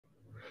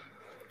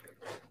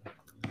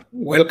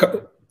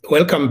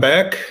Welcome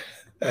back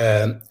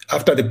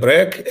after the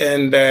break,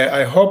 and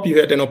I hope you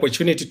had an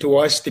opportunity to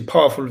watch the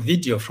powerful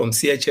video from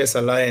CHS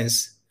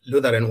Alliance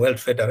Lutheran World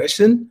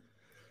Federation,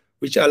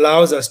 which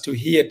allows us to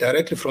hear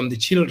directly from the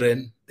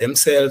children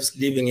themselves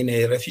living in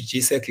a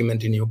refugee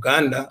settlement in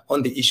Uganda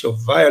on the issue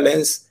of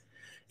violence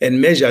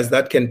and measures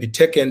that can be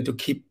taken to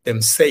keep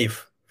them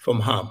safe from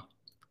harm.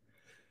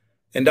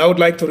 And I would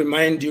like to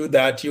remind you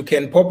that you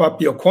can pop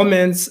up your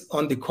comments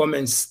on the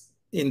comments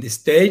in the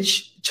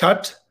stage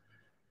chat.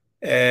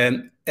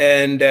 To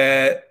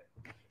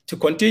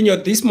continue,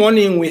 this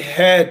morning we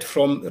heard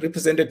from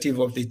representative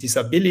of the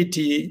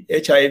disability,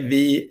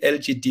 HIV,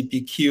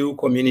 LGBTQ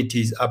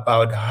communities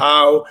about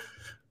how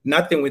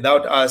nothing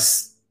about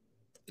us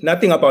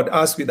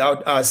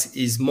without us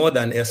is more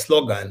than a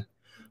slogan.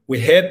 We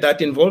heard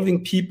that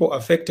involving people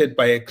affected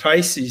by a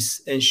crisis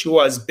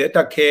ensures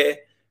better care,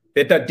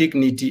 better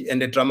dignity,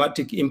 and a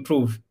dramatic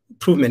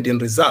improvement in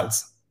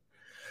results.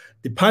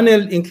 The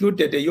panel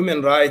included a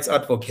human rights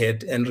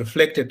advocate and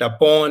reflected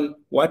upon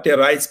what a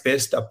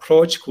rights-based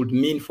approach could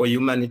mean for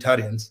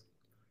humanitarians.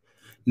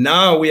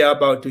 Now we are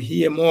about to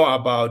hear more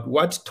about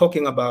what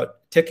talking about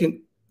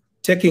taking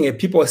a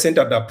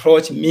people-centered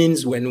approach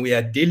means when we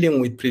are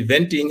dealing with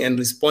preventing and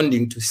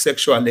responding to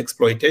sexual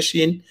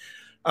exploitation,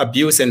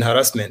 abuse, and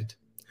harassment.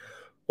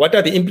 What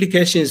are the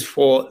implications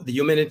for the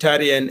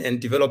humanitarian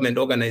and development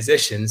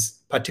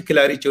organizations,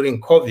 particularly during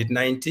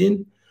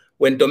COVID-19,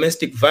 when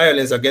domestic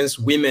violence against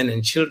women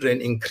and children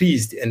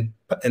increased and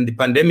the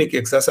pandemic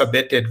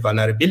exacerbated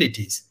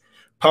vulnerabilities,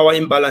 power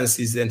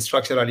imbalances, and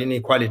structural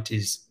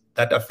inequalities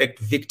that affect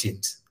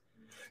victims?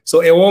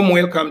 So a warm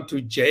welcome to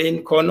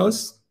Jane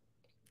Connors,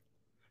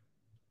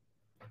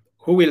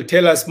 who will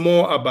tell us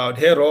more about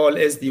her role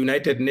as the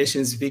United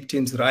Nations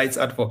Victims' Rights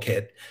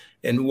Advocate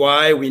and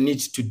why we need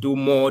to do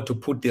more to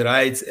put the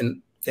rights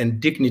and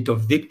dignity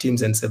of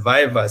victims and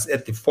survivors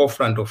at the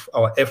forefront of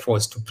our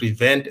efforts to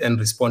prevent and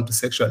respond to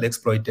sexual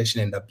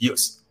exploitation and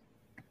abuse.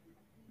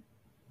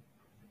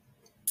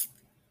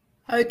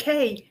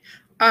 Okay.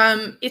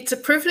 It's a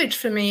privilege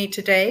for me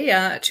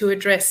today to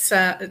address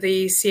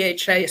the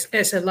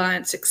CHS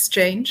Alliance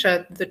Exchange,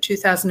 the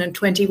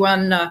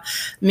 2021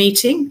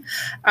 meeting.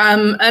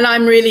 And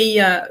I'm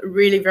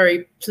really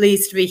very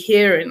pleased to be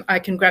here, and I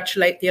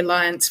congratulate the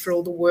Alliance for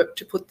all the work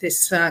to put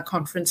this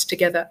conference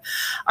together.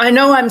 I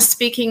know I'm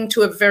speaking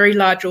to a very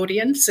large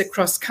audience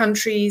across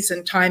countries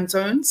and time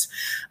zones,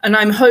 and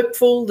I'm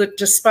hopeful that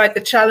despite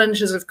the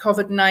challenges of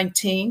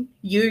COVID-19,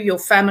 you, your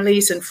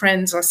families and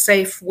friends are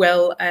safe,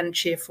 well, and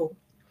cheerful.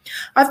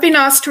 I've been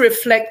asked to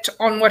reflect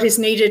on what is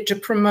needed to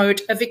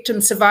promote a victim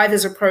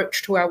survivors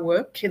approach to our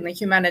work in the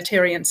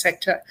humanitarian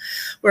sector,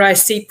 where I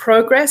see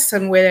progress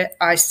and where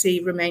I see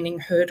remaining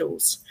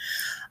hurdles.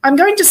 I'm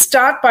going to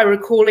start by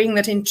recalling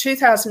that in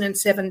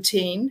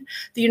 2017,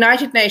 the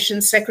United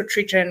Nations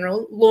Secretary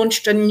General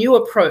launched a new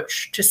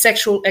approach to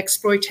sexual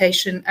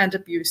exploitation and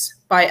abuse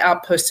by our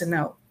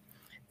personnel.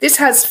 This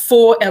has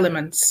 4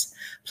 elements: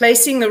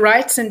 placing the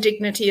rights and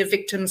dignity of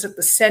victims at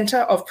the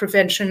center of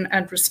prevention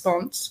and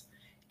response,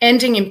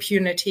 ending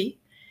impunity,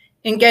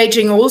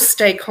 engaging all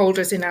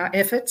stakeholders in our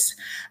efforts,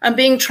 and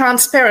being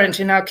transparent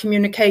in our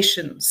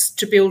communications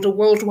to build a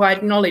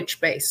worldwide knowledge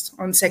base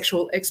on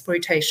sexual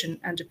exploitation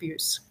and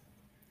abuse.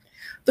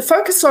 The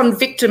focus on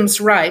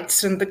victims'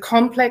 rights and the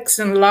complex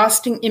and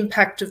lasting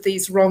impact of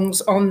these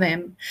wrongs on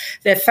them,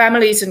 their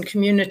families and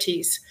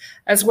communities,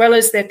 as well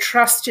as their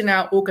trust in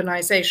our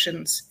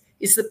organizations,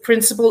 is the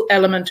principal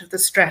element of the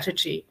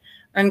strategy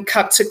and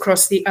cuts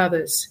across the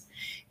others.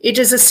 It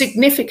is a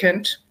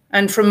significant,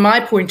 and from my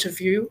point of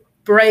view,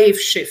 brave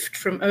shift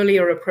from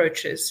earlier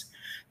approaches.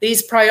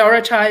 These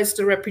prioritize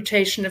the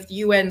reputation of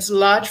the UN's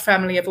large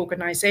family of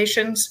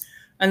organizations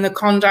and the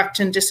conduct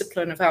and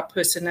discipline of our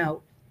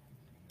personnel.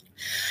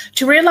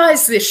 To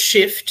realize this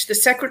shift, the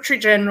Secretary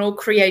General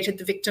created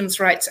the Victims'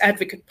 Rights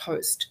Advocate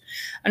post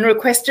and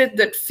requested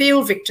that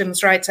field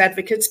victims' rights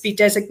advocates be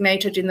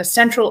designated in the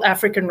Central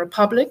African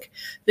Republic,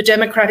 the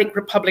Democratic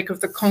Republic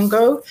of the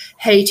Congo,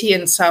 Haiti,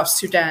 and South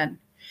Sudan.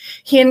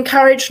 He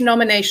encouraged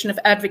nomination of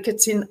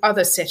advocates in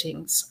other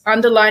settings,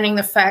 underlining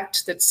the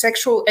fact that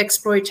sexual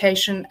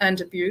exploitation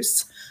and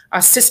abuse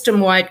are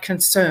system-wide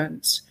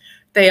concerns.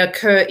 They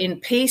occur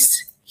in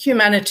peace,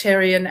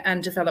 humanitarian,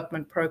 and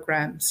development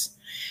programs.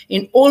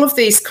 In all of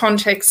these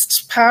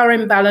contexts, power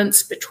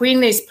imbalance between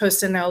these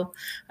personnel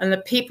and the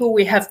people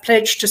we have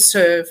pledged to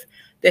serve,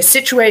 their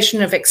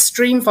situation of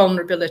extreme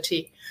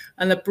vulnerability,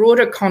 and the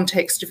broader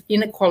context of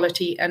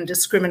inequality and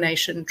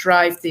discrimination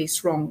drive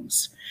these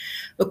wrongs.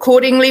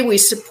 Accordingly, we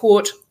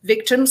support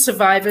victim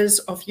survivors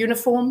of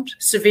uniformed,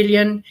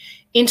 civilian,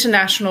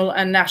 international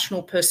and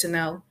national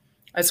personnel,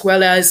 as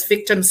well as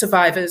victim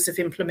survivors of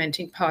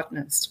implementing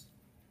partners.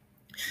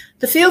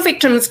 The Field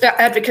Victims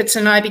Advocates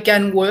and I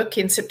began work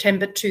in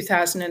September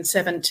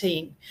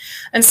 2017.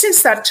 And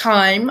since that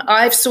time,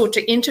 I've sought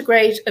to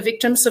integrate a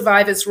victim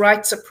survivors'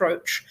 rights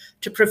approach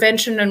to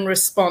prevention and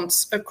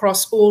response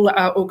across all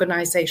our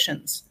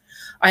organizations.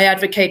 I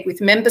advocate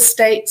with member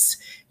states,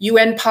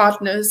 UN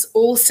partners,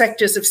 all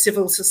sectors of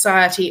civil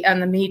society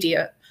and the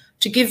media,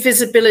 to give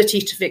visibility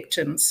to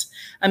victims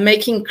and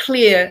making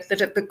clear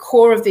that at the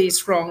core of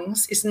these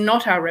wrongs is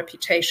not our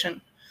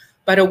reputation,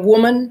 but a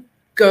woman,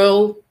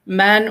 girl,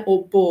 man,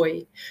 or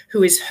boy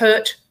who is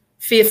hurt,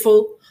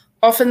 fearful,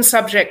 often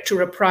subject to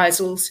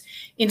reprisals,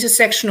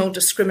 intersectional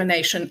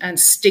discrimination, and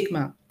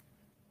stigma.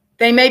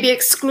 They may be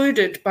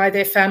excluded by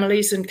their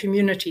families and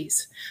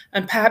communities,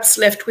 and perhaps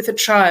left with a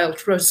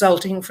child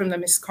resulting from the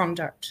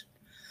misconduct.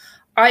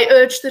 I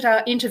urge that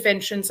our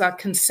interventions are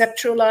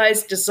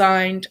conceptualized,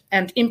 designed,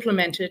 and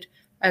implemented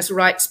as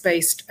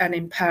rights-based and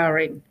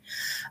empowering.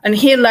 And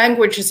here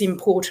language is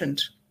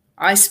important.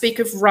 I speak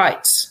of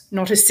rights,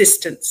 not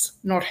assistance,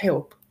 not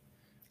help.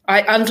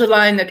 I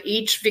underline that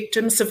each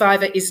victim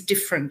survivor is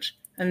different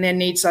and their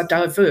needs are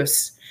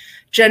diverse.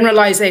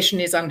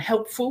 Generalization is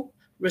unhelpful.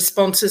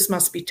 Responses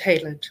must be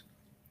tailored.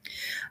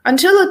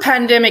 Until the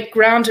pandemic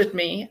grounded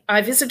me,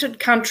 I visited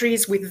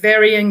countries with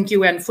varying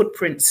UN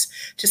footprints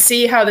to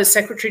see how the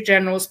Secretary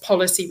General's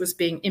policy was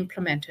being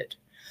implemented.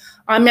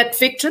 I met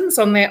victims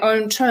on their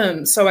own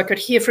terms so I could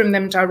hear from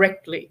them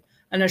directly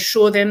and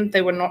assure them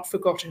they were not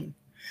forgotten.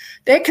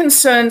 Their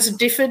concerns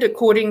differed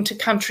according to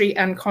country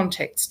and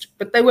context,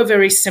 but they were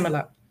very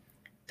similar.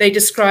 They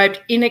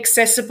described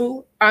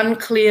inaccessible,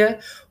 unclear,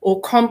 or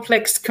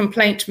complex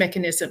complaint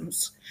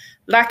mechanisms,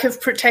 lack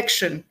of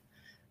protection,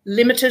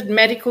 limited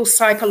medical,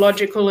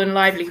 psychological, and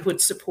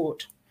livelihood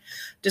support,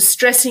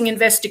 distressing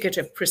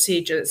investigative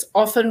procedures,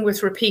 often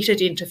with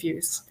repeated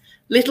interviews,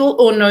 little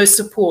or no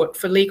support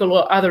for legal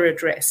or other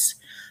redress,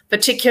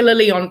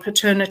 particularly on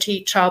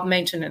paternity, child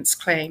maintenance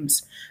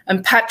claims,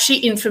 and patchy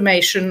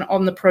information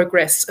on the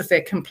progress of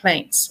their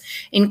complaints,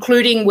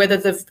 including whether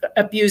the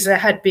abuser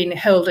had been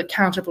held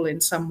accountable in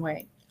some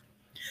way.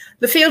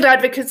 The field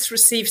advocates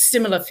receive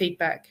similar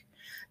feedback.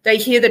 They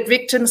hear that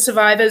victim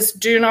survivors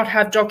do not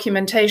have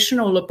documentation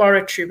or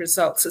laboratory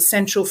results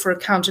essential for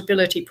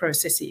accountability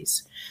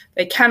processes.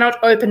 They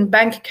cannot open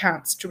bank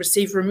accounts to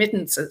receive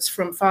remittances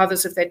from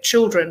fathers of their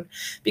children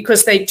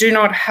because they do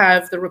not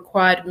have the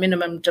required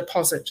minimum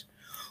deposit,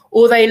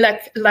 or they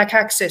lack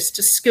access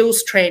to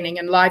skills training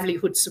and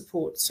livelihood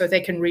support so they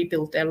can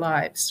rebuild their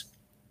lives.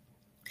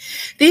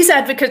 These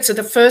advocates are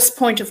the first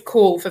point of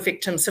call for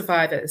victim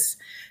survivors.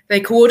 They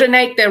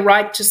coordinate their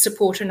right to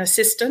support and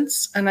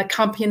assistance and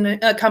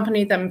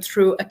accompany them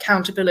through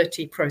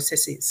accountability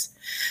processes.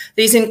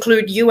 These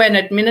include UN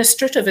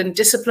administrative and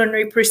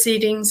disciplinary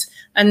proceedings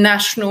and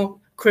national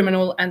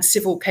criminal and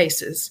civil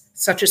cases,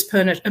 such as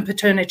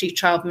paternity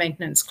child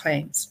maintenance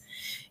claims.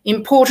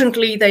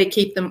 Importantly, they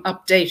keep them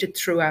updated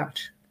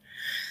throughout.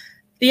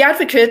 The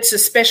advocates,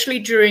 especially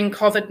during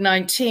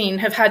COVID-19,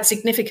 have had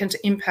significant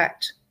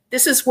impact.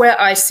 This is where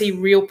I see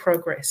real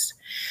progress.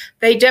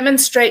 They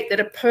demonstrate that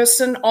a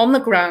person on the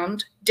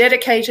ground,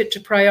 dedicated to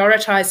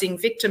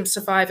prioritizing victim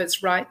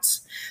survivors'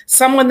 rights,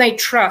 someone they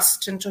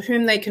trust and to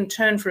whom they can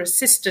turn for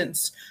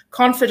assistance,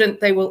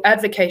 confident they will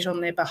advocate on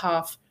their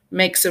behalf,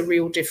 makes a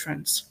real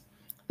difference.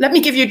 Let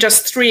me give you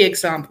just 3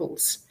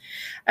 examples.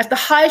 At the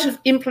height of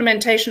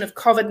implementation of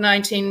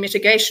COVID-19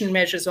 mitigation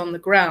measures on the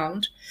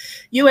ground,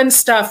 UN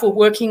staff were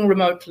working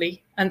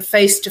remotely and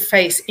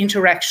face-to-face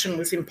interaction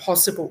was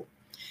impossible.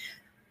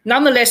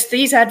 Nonetheless,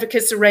 these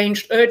advocates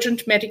arranged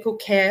urgent medical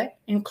care,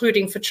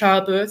 including for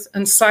childbirth,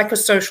 and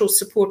psychosocial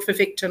support for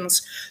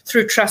victims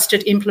through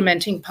trusted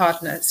implementing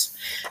partners.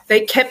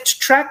 They kept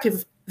track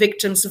of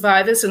victim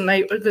survivors and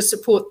the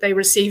support they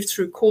received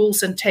through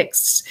calls and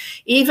texts,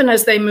 even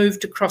as they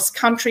moved across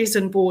countries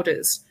and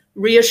borders,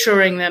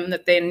 reassuring them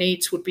that their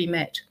needs would be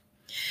met.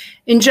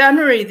 In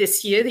January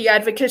this year, the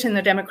advocate in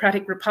the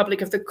Democratic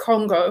Republic of the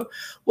Congo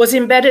was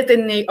embedded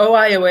in the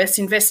OIOS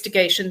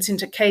investigations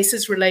into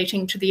cases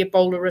relating to the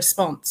Ebola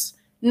response,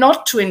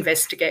 not to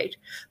investigate,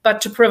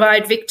 but to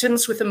provide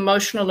victims with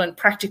emotional and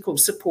practical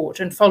support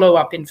and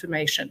follow-up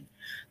information.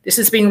 This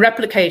has been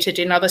replicated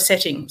in other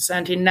settings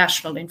and in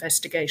national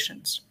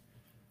investigations.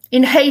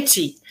 In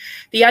Haiti,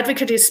 the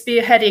advocate is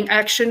spearheading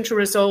action to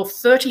resolve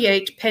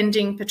 38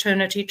 pending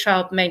paternity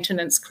child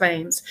maintenance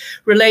claims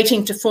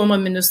relating to former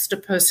minister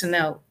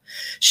personnel.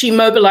 She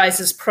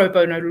mobilizes pro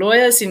bono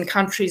lawyers in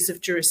countries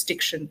of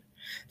jurisdiction.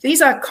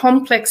 These are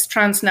complex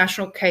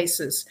transnational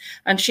cases,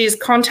 and she is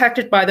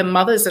contacted by the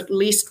mothers at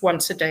least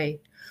once a day.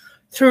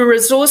 Through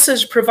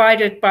resources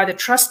provided by the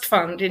Trust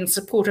Fund in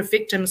support of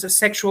victims of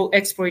sexual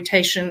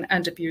exploitation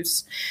and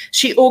abuse,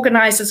 she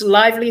organizes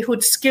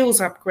livelihood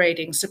skills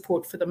upgrading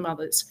support for the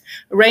mothers,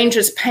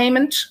 arranges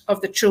payment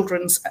of the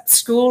children's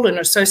school and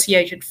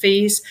associated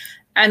fees,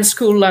 and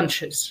school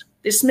lunches.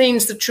 This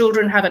means the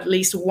children have at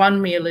least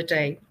 1 meal a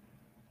day.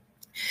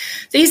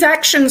 These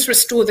actions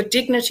restore the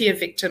dignity of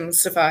victim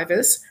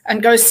survivors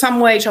and go some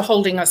way to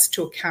holding us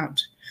to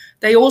account.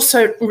 They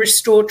also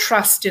restore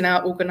trust in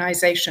our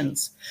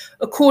organizations.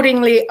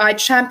 Accordingly, I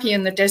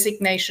champion the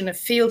designation of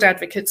field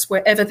advocates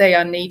wherever they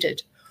are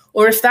needed.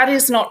 Or if that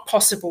is not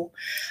possible,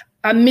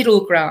 a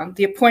middle ground,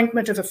 the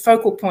appointment of a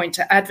focal point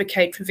to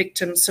advocate for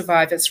victim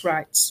survivors'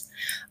 rights.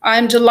 I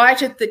am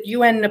delighted that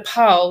UN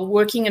Nepal,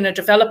 working in a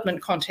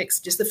development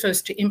context, is the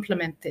first to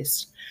implement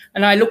this.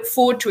 And I look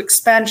forward to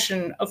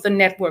expansion of the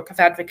network of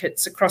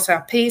advocates across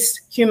our peace,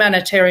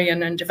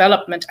 humanitarian and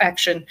development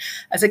action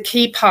as a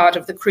key part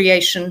of the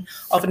creation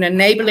of an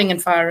enabling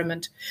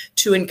environment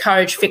to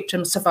encourage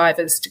victim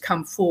survivors to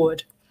come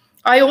forward.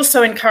 I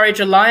also encourage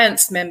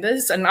Alliance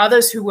members and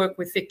others who work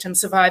with victim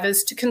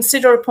survivors to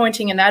consider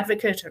appointing an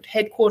advocate at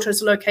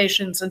headquarters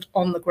locations and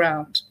on the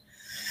ground.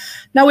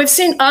 Now, we've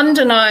seen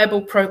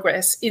undeniable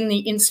progress in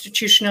the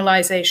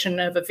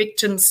institutionalization of a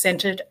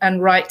victim-centered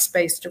and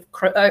rights-based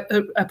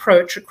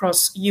approach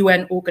across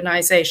UN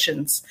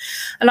organizations.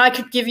 And I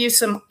could give you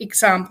some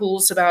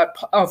examples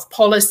of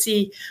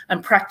policy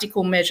and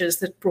practical measures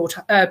that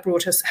have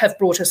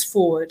brought us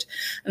forward.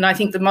 And I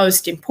think the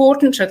most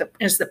important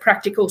is the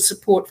practical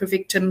support for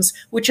victims,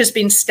 which has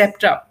been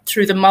stepped up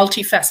through the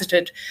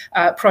multifaceted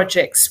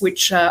projects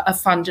which are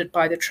funded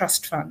by the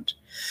Trust Fund.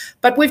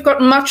 But we've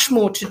got much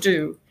more to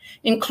do,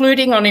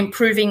 including on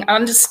improving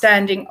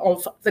understanding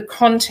of the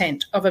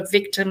content of a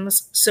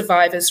victim's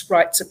survivors'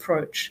 rights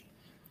approach.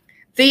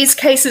 These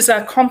cases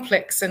are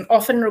complex and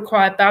often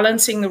require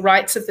balancing the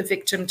rights of the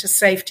victim to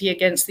safety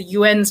against the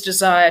UN's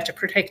desire to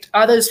protect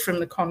others from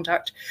the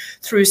conduct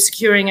through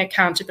securing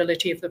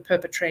accountability of the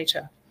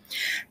perpetrator.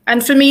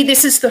 And for me,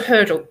 this is the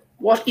hurdle.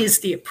 What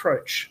is the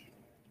approach?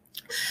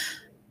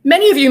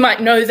 Many of you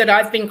might know that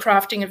I've been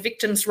crafting a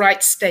victims'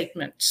 rights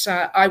statement.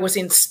 I was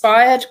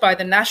inspired by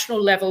the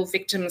national level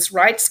victims'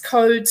 rights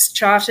codes,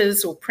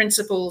 charters, or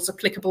principles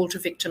applicable to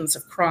victims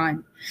of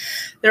crime.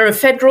 There are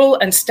federal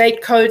and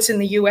state codes in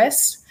the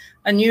US,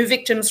 a new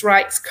victims'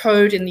 rights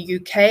code in the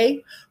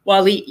UK,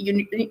 while the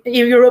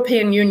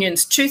European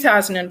Union's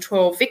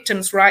 2012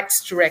 Victims'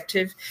 Rights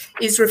Directive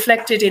is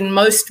reflected in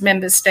most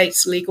member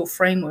states' legal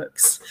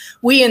frameworks.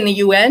 We in the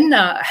UN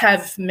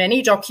have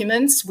many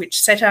documents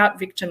which set out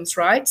victims'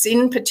 rights,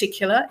 in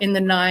particular in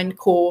the 9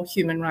 core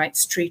human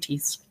rights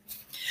treaties.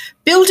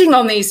 Building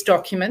on these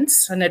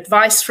documents and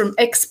advice from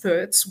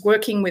experts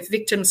working with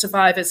victim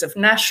survivors of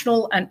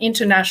national and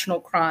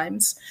international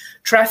crimes,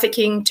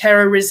 trafficking,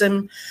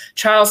 terrorism,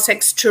 child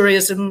sex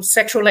tourism,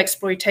 sexual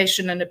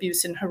exploitation and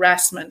abuse and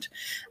harassment,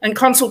 and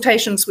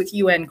consultations with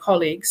UN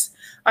colleagues,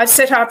 I've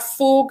set out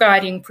 4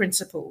 guiding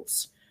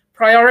principles: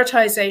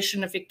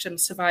 prioritization of victim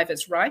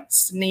survivors'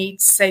 rights,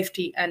 needs,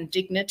 safety, and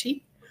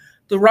dignity,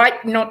 the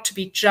right not to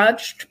be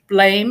judged,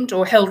 blamed,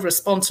 or held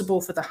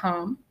responsible for the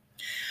harm,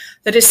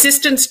 that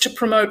assistance to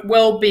promote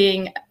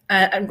well-being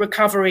and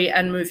recovery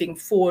and moving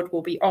forward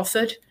will be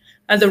offered,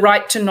 and the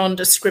right to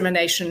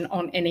non-discrimination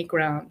on any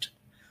ground.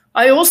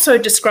 I also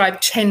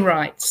describe 10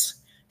 rights: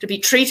 to be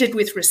treated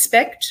with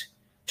respect,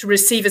 to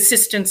receive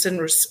assistance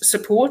and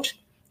support,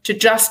 to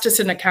justice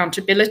and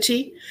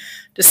accountability,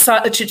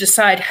 to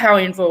decide how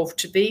involved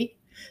to be,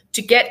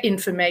 to get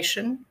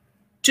information,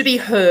 to be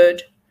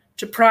heard,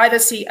 to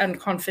privacy and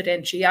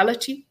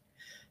confidentiality,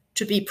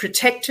 to be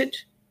protected,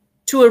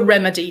 to a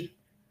remedy,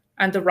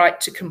 and the right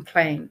to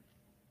complain.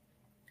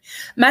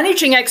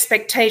 Managing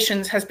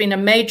expectations has been a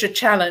major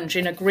challenge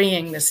in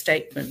agreeing the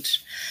statement.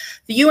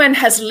 The UN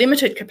has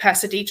limited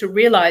capacity to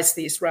realize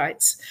these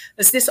rights,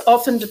 as this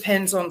often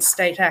depends on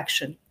state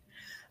action.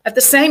 At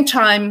the same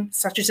time,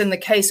 such as in the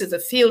case of the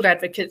field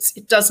advocates,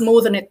 it does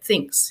more than it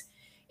thinks.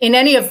 In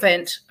any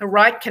event, a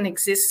right can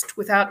exist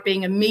without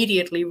being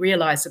immediately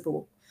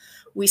realizable.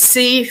 We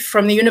see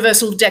from the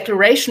Universal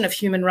Declaration of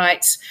Human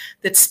Rights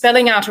that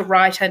spelling out a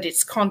right and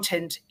its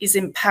content is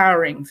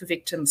empowering for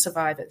victim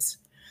survivors.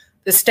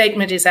 The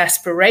statement is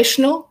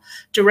aspirational,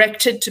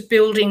 directed to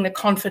building the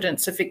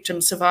confidence of victim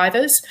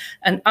survivors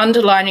and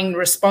underlining the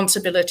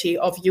responsibility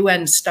of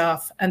UN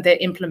staff and their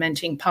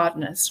implementing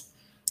partners.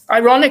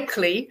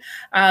 Ironically,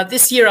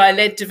 this year I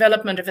led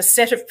development of a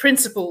set of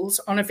principles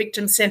on a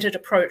victim-centered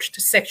approach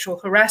to sexual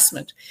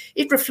harassment.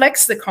 It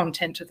reflects the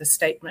content of the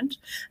statement,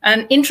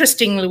 and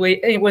interestingly,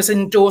 it was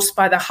endorsed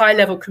by the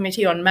High-Level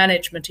Committee on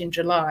Management in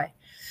July.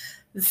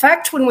 In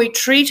fact, when we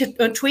tweeted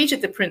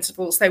the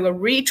principles, they were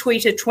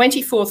retweeted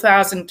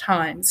 24,000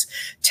 times,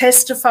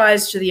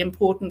 testifies to the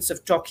importance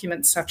of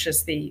documents such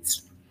as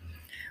these.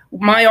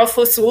 My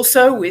office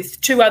also,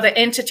 with 2 other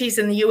entities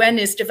in the UN,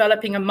 is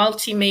developing a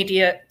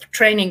multimedia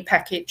training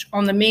package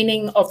on the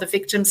meaning of the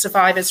victim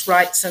survivors'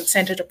 rights and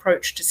centered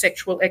approach to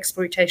sexual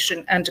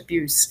exploitation and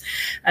abuse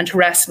and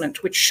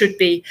harassment, which should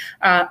be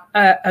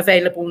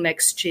available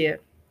next year.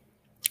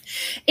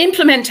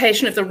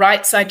 Implementation of the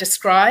rights I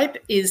describe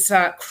is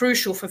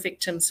crucial for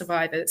victim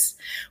survivors.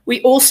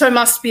 We also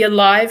must be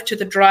alive to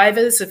the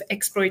drivers of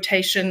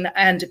exploitation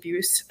and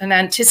abuse and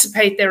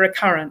anticipate their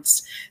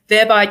occurrence,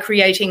 thereby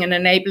creating an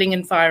enabling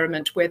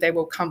environment where they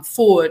will come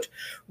forward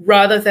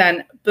rather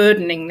than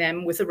burdening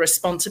them with the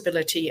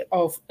responsibility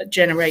of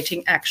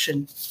generating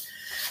action.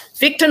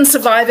 Victim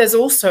survivors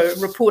also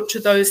report to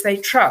those they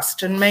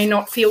trust and may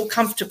not feel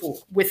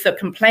comfortable with the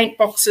complaint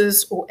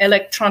boxes or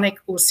electronic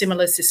or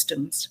similar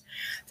systems.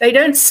 They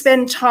don't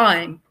spend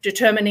time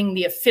determining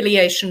the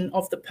affiliation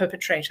of the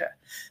perpetrator,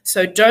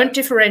 so don't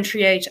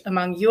differentiate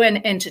among UN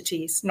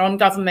entities,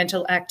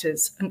 non-governmental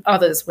actors, and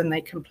others when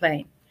they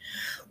complain.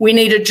 We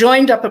need a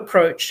joined-up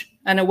approach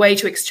and a way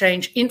to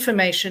exchange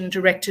information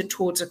directed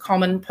towards a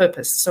common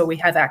purpose so we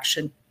have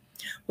action.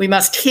 We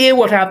must hear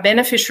what our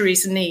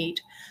beneficiaries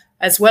need,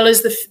 as well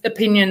as the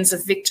opinions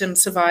of victim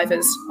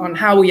survivors on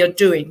how we are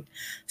doing,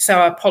 so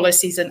our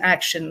policies and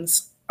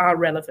actions are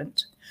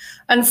relevant.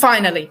 And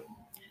finally,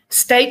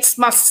 states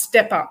must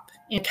step up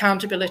in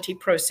accountability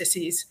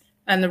processes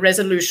and the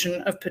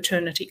resolution of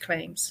paternity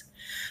claims.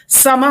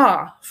 Some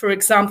are, for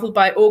example,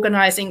 by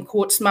organising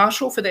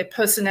courts-martial for their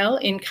personnel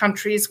in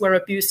countries where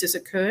abuse has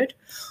occurred,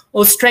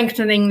 or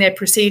strengthening their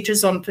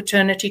procedures on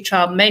paternity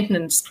child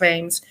maintenance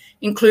claims,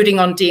 including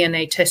on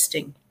DNA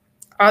testing.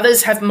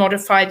 Others have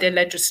modified their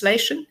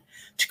legislation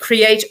to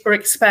create or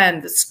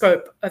expand the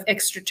scope of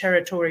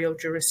extraterritorial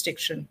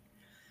jurisdiction.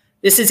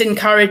 This is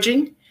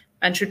encouraging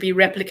and should be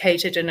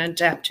replicated and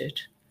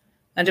adapted.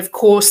 And of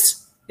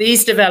course,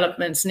 these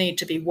developments need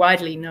to be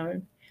widely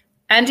known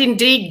and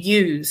indeed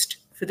used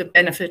for the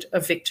benefit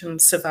of victim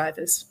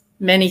survivors.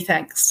 Many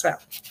thanks.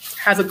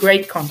 Have a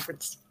great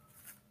conference.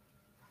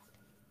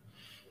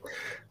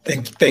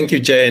 Thank you,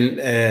 Jane.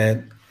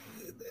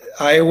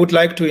 I would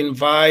like to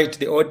invite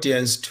the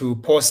audience to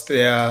post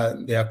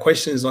their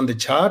questions on the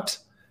chat.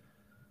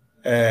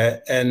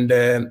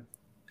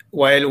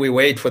 While we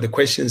wait for the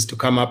questions to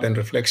come up and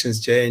reflections,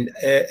 Jane,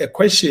 a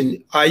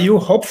question: are you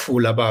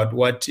hopeful about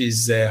what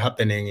is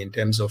happening in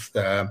terms of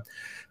the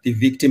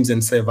victims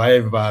and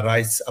survivor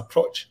rights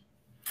approach?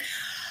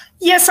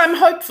 Yes, I'm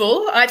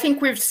hopeful. I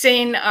think we've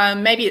seen,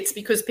 maybe it's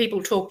because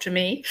people talk to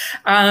me,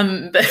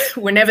 but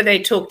whenever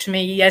they talk to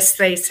me, yes,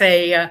 they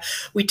say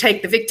we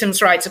take the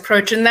victims' rights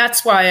approach. And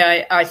that's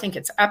why I think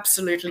it's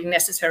absolutely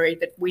necessary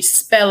that we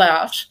spell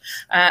out,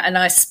 and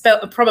I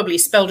probably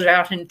spelled it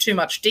out in too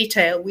much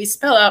detail, we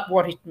spell out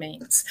what it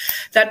means,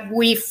 that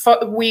we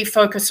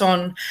focus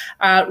on,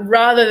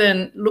 rather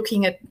than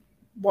looking at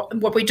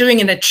what we're doing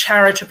in a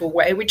charitable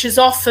way, which is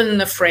often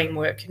the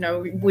framework. You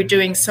know, we're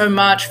doing so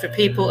much for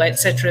people,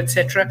 etc.,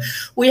 etc.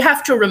 We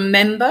have to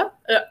remember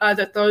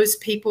that those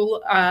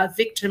people are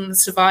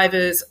victims,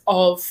 survivors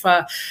of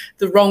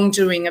the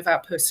wrongdoing of our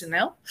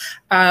personnel.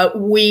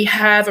 We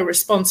have a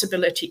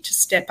responsibility to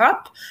step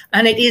up,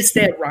 and it is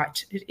their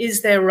right. It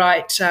is their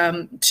right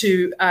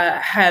to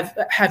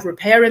have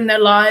repair in their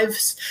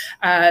lives,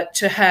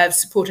 to have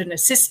support and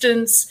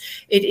assistance.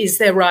 It is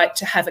their right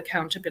to have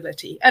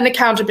accountability, and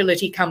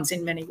accountability comes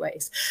in many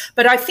ways.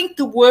 But I think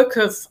the work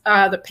of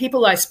the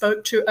people I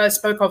spoke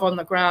of on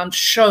the ground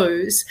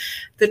shows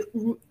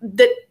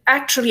that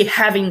actually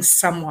having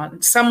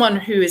someone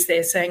who is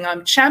there saying,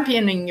 I'm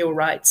championing your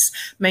rights,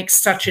 makes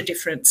such a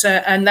difference.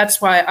 And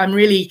that's why I'm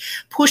really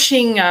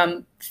pushing,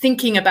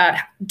 thinking about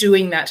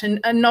doing that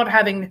and not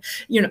having,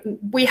 you know,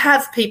 we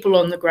have people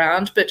on the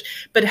ground,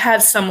 but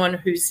have someone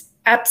who's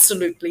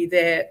absolutely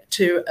there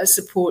to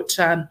support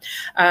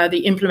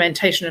the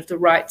implementation of the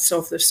rights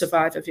of the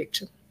survivor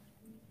victim.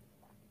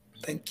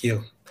 Thank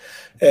you.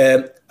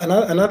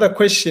 Another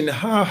question: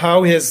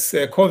 how has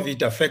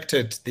COVID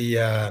affected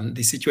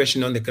the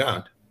situation on the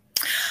ground?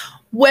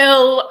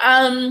 Well,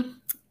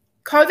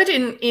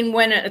 COVID,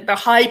 when at the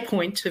high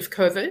point of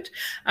COVID,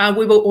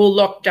 we were all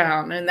locked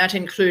down, and that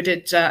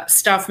included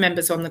staff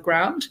members on the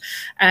ground,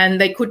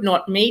 and they could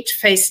not meet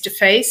face to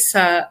face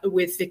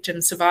with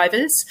victim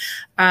survivors.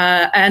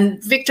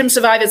 And victim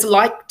survivors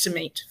like to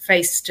meet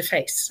face to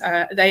face.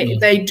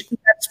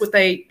 That's what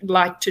they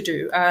like to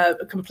do.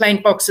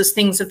 Complaint boxes,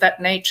 things of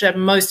that nature.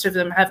 Most of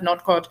them have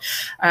not got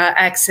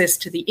access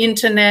to the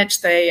internet.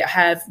 They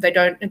have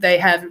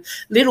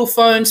little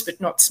phones, but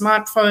not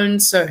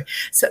smartphones.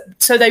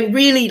 So they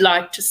really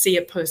like to see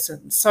a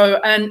person. So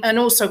and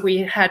also we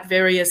had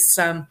various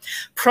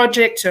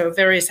projects or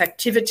various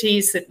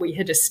activities that we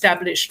had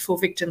established for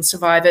victim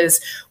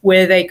survivors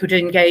where they could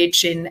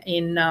engage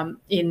in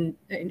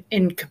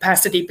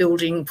capacity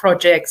building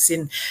projects,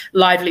 in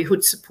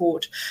livelihood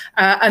support,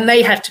 and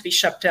they had to be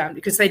shut down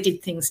because they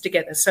did things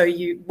together. So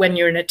when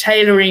you're in a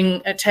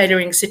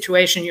tailoring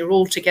situation, you're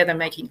all together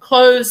making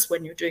clothes.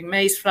 When you're doing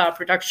maize flour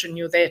production,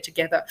 you're there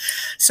together.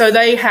 So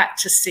they had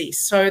to cease.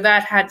 So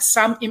that had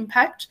some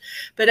impact.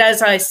 But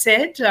as I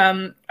said,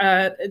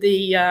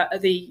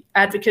 the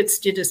advocates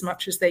did as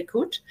much as they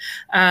could,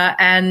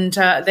 and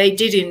they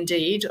did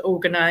indeed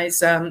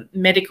organise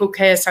medical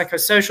care,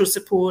 psychosocial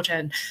support,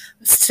 and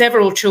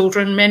several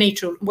children, many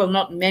children, well,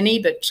 not many,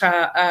 but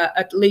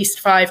at least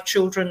 5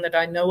 children that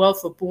I know of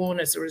themselves were born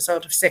as a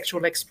result of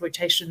sexual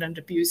exploitation and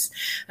abuse,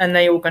 and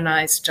they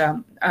organised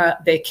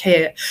their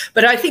care.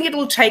 But I think it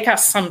will take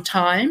us some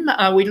time.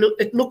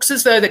 It looks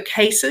as though the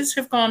cases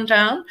have gone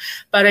down,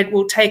 but it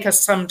will take us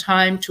some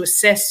time to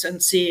assess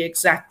and see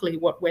exactly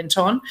what went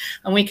on.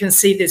 And we can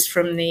see this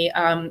from the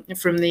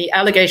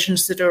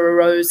allegations that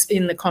arose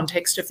in the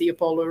context of the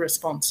Ebola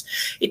response.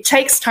 It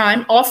takes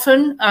time.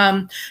 Often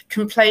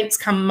complaints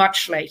come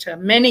much later,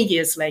 many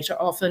years later,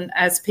 often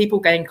as people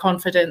gain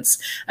confidence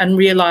and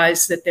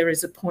realise that there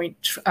is a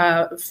point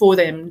for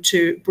them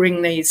to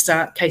bring these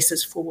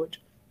cases forward.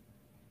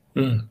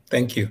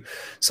 Thank you.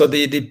 So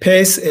the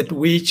pace at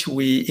which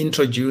we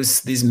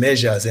introduce these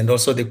measures and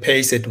also the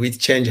pace at which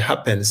change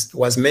happens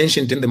was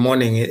mentioned in the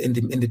morning in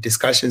the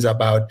discussions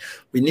about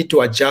we need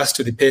to adjust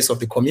to the pace of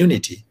the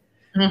community.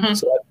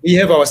 So we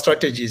have our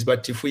strategies,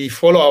 but if we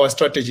follow our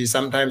strategies,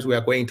 sometimes we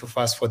are going too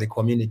fast for the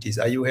communities.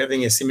 Are you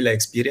having a similar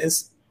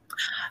experience?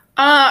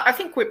 I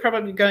think we're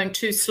probably going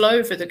too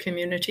slow for the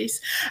communities.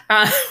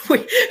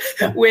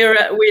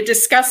 We're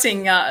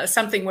discussing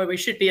something where we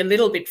should be a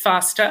little bit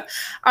faster.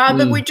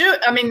 But we do,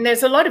 I mean,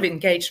 there's a lot of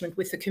engagement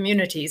with the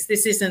communities.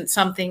 This isn't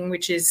something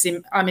which is,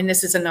 I mean,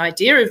 this is an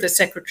idea of the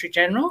Secretary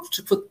General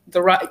to put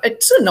the right,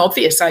 it's an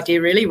obvious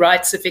idea really,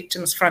 rights of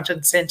victims front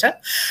and centre.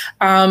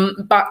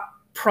 But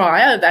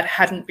prior, that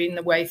hadn't been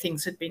the way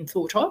things had been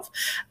thought of.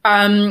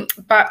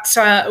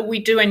 But we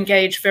do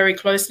engage very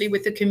closely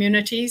with the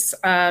communities.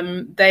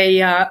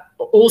 They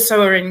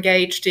also are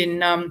engaged in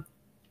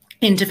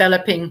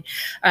developing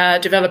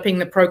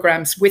the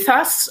programs with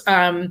us.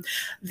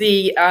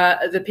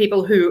 The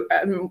people who,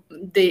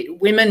 the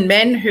women,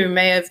 men who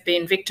may have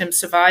been victim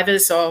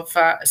survivors of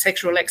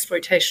sexual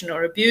exploitation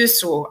or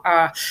abuse or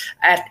are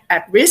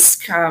at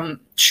risk,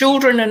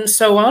 children and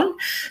so on,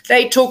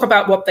 they talk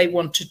about what they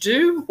want to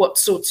do, what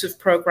sorts of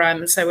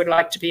programs they would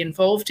like to be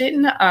involved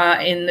in.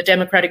 In the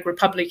Democratic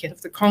Republic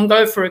of the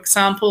Congo, for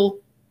example,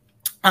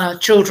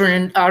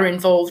 children are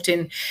involved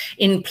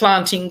in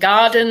planting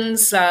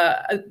gardens,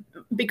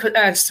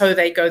 because so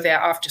they go there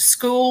after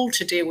school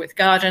to deal with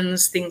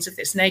gardens, things of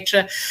this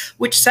nature,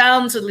 which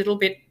sounds a little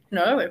bit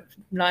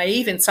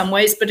naive in some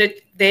ways, but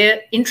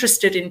they're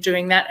interested in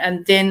doing that,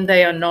 and then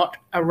they are not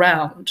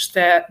around.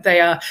 They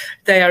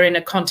are in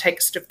a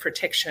context of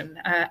protection,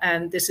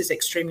 and this is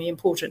extremely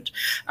important.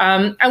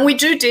 And we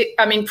do,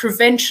 I mean,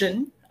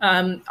 prevention.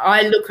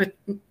 I look at.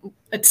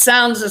 It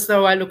sounds as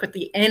though I look at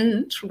the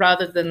end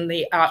rather than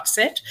the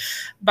outset,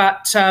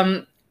 but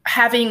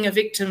having a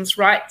victim's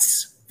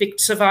rights,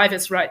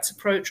 survivors' rights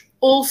approach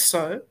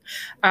also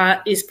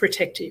is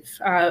protective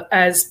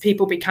as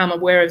people become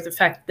aware of the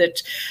fact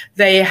that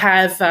they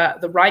have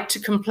the right to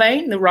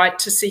complain, the right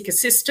to seek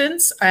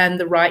assistance, and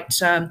the right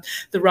to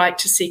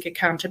seek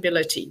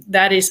accountability.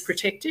 That is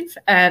protective,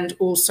 and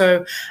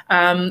also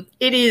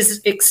it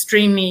is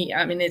extremely.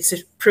 I mean, it's a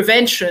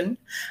prevention.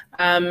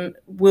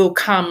 Will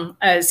come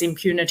as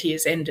impunity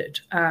is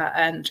ended,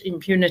 and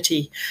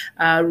impunity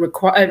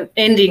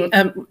ending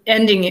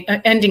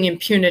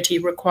impunity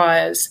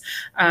requires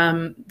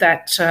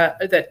that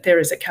there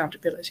is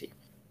accountability.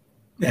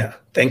 Yeah,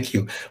 thank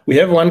you. We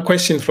have one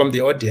question from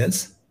the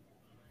audience.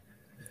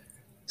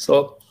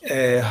 So,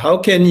 how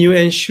can you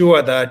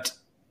ensure that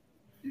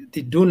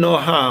the do no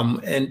harm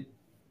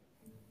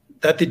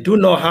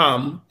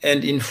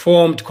and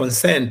informed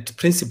consent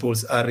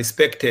principles are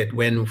respected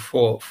when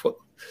for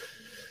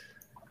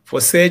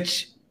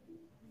such?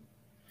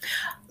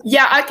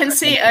 Yeah, I can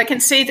see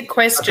the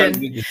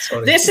question.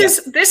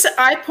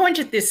 I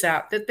pointed this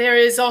out, that there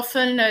is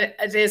often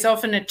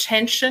a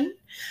tension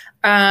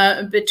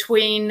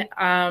between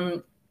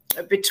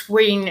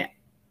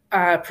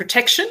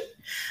protection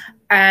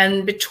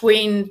and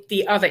between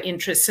the other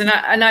interests, and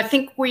I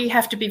think we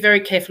have to be very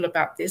careful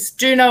about this.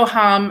 Do no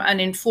harm and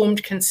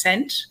informed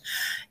consent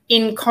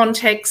in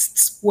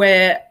contexts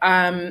where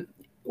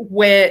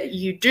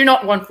you do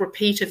not want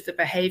repeat of the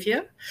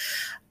behaviour,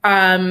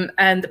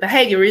 and the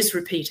behaviour is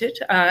repeated.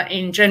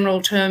 In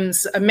general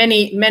terms,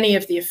 many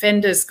of the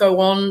offenders go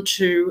on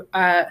to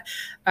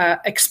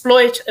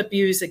exploit,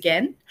 abuse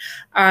again.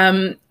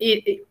 There's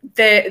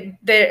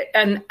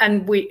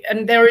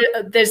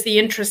the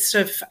interests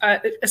of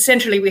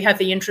essentially we have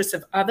the interests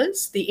of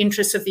others, the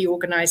interests of the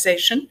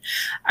organisation,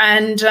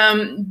 and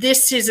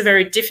this is a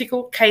very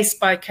difficult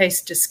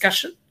case-by-case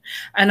discussion.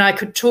 And I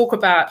could talk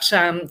about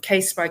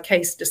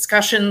case-by-case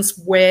discussions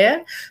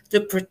where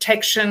the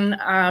protection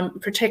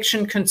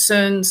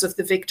concerns of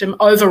the victim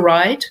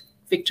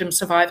victim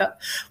survivor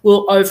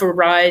will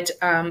override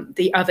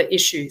the other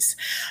issues.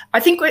 I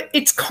think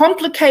it's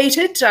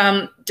complicated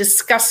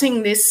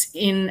discussing this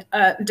in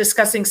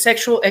discussing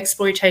sexual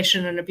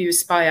exploitation and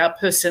abuse by our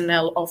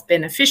personnel of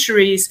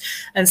beneficiaries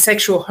and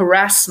sexual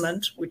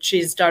harassment, which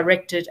is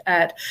directed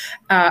at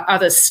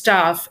other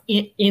staff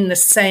in the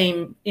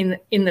same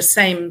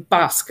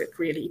basket,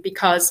 really,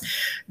 because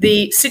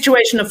the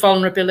situation of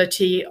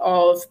vulnerability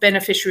of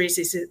beneficiaries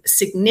is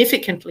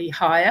significantly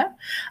higher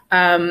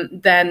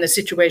than the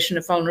situation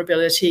of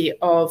vulnerability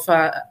of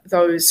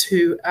those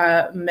who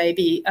may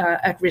be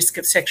at risk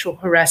of sexual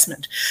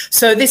harassment.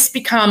 So this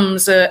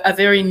becomes a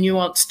very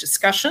nuanced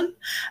discussion.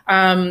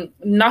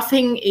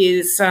 Nothing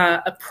is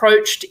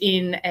approached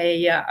in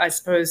a, I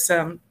suppose,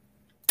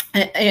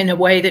 in a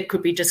way that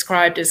could be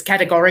described as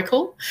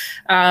categorical.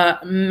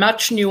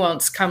 Much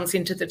nuance comes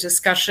into the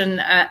discussion,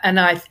 and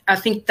I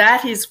think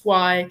that is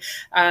why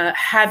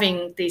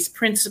having these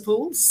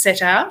principles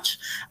set out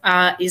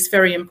is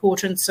very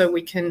important, so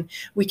we can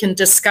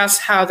discuss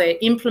how they're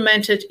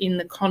implemented in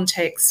the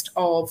context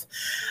of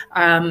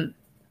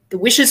the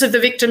wishes of the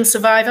victim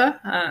survivor,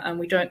 and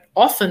we don't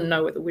often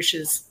know what the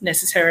wishes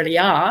necessarily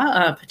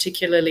are,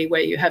 particularly where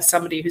you have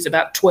somebody who's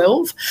about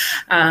 12,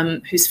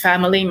 whose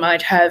family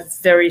might have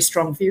very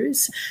strong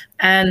views,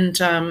 and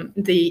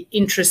the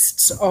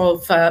interests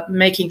of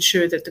making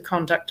sure that the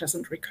conduct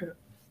doesn't recur.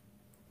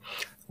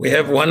 We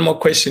have one more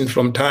question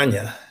from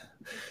Tanya.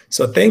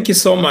 So thank you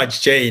so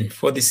much, Jane.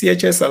 For the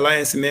CHS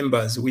Alliance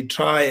members, we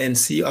try and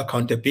see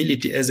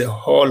accountability as a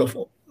whole of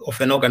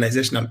an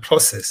organizational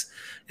process,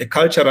 a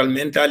cultural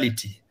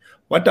mentality.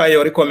 What are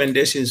your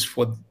recommendations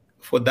for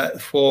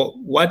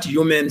what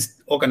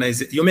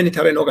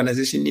humanitarian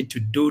organizations need to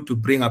do to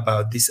bring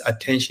about this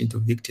attention to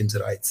victims'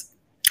 rights?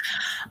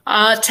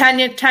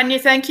 Tanya,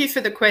 thank you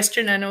for the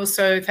question, and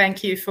also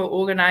thank you for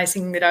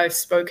organising that I've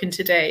spoken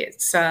today.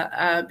 It's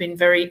been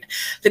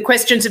the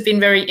questions have been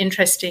very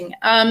interesting.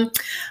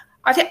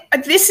 I think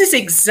this is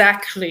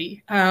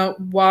exactly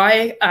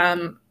why.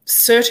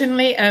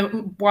 Certainly,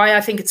 why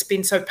I think it's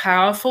been so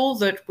powerful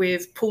that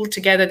we've pulled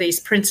together these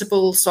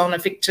principles on a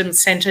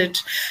victim-centred,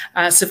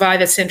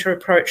 survivor-centred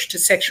approach to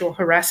sexual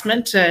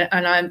harassment,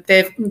 and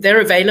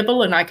they're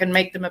available, and I can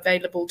make them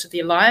available to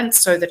the Alliance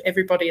so that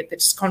everybody at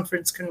this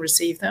conference can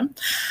receive them.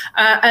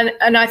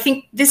 And I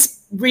think this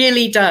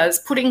really does,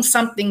 putting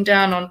something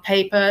down on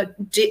paper,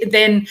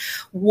 then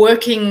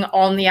working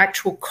on the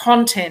actual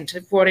content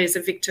of what is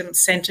a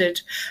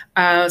victim-centred,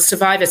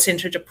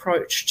 survivor-centred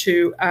approach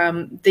to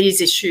these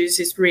issues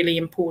is really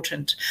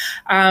important.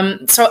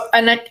 And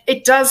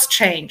it does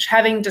change.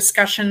 Having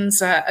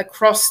discussions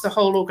across the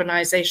whole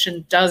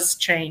organisation does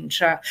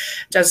change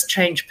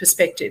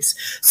perspectives.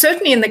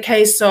 Certainly in the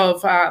case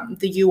of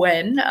the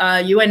UN,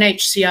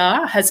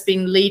 UNHCR has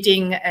been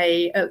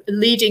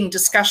leading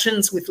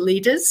discussions with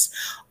leaders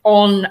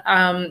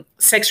on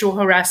sexual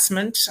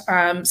harassment,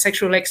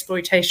 sexual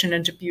exploitation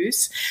and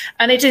abuse.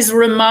 And it is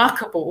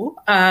remarkable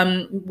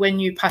when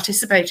you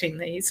participate in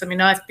these. I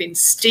mean, I've been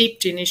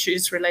steeped in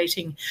issues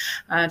relating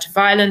to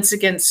violence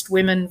against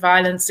women,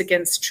 violence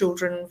against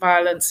children,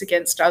 violence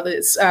against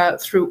others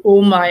through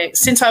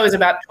since I was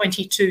about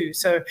 22.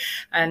 So,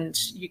 and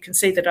you can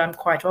see that I'm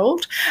quite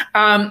old.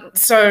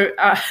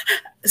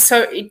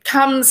 So it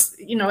comes,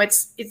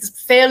 it's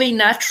fairly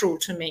natural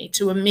to me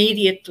to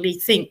immediately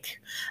think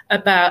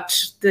about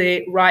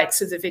the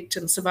rights of the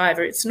victim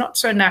survivor. It's not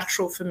so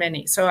natural for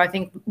many. So I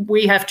think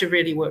we have to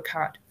really work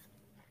hard.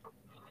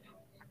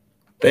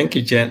 Thank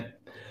you, Jen.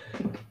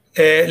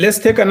 Let's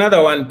take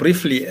another one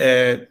briefly.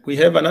 We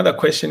have another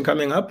question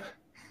coming up.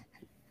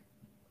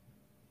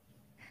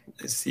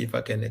 Let's see if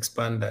I can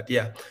expand that.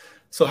 Yeah.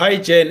 So, hi,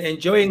 Jen.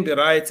 Enjoying the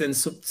rights and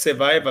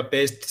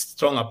survivor-based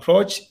strong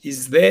approach.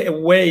 Is there a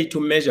way to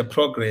measure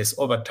progress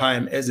over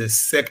time as a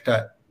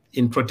sector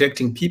in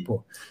protecting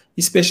people,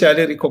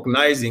 especially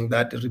recognizing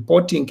that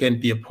reporting can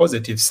be a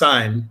positive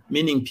sign,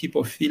 meaning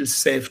people feel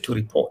safe to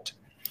report?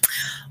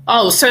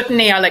 Oh,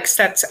 certainly, Alex,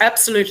 that's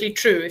absolutely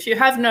true. If you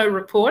have no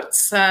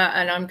reports,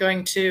 and I'm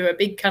going to a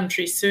big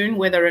country soon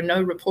where there are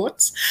no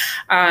reports,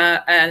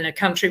 and a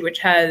country which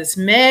has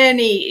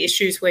many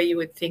issues where you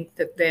would think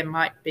that there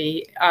might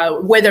be,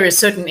 where there is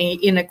certainly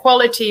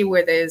inequality,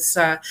 where there's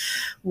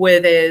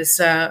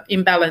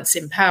imbalance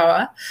in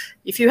power.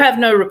 If you have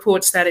no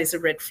reports, that is a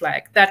red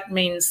flag. That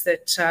means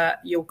that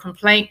your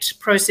complaint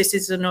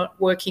processes are not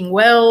working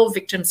well.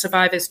 Victim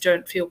survivors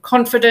don't feel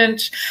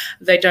confident.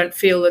 They don't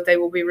feel that they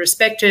will be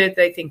respected.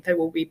 They think they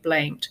will be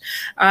blamed.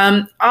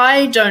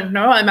 I don't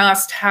know. I'm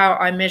asked how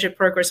I measure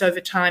progress over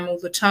time all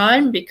the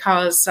time,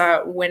 because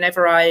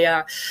whenever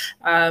I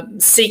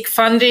seek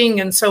funding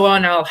and so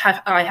on,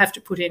 I have to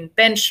put in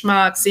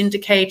benchmarks,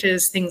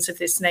 indicators, things of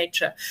this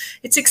nature.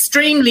 It's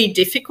extremely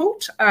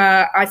difficult.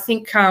 I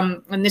think,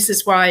 and this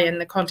is why in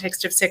the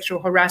context of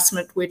sexual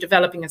harassment, we're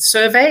developing a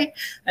survey,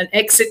 an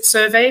exit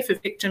survey for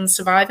victim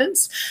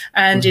survivors.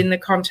 And in the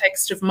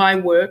context of my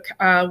work,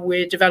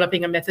 we're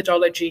developing a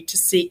methodology to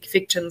seek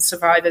victim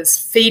survivors'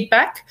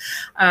 feedback.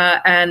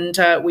 And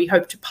we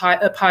hope to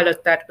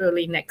pilot that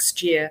early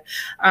next year.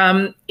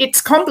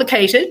 It's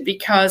complicated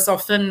because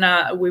often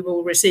we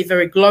will receive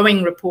very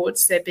glowing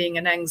reports, there being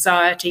an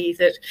anxiety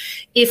that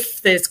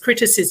if there's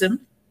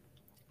criticism,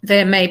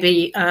 there may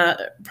be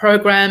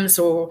programs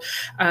or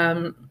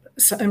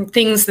some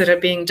things that are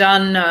being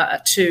done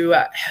to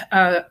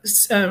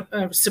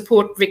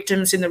support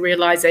victims in the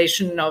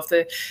realization of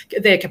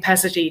their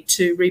capacity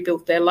to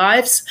rebuild their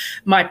lives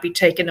might be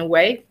taken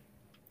away.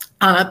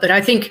 But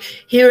I think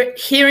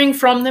hearing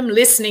from them,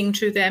 listening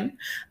to them,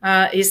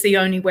 is the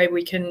only way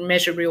we can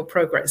measure real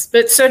progress.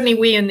 But certainly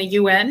we in the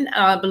UN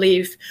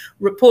believe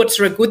reports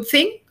are a good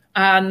thing.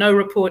 No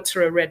reports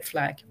are a red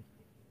flag.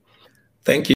 Thank you.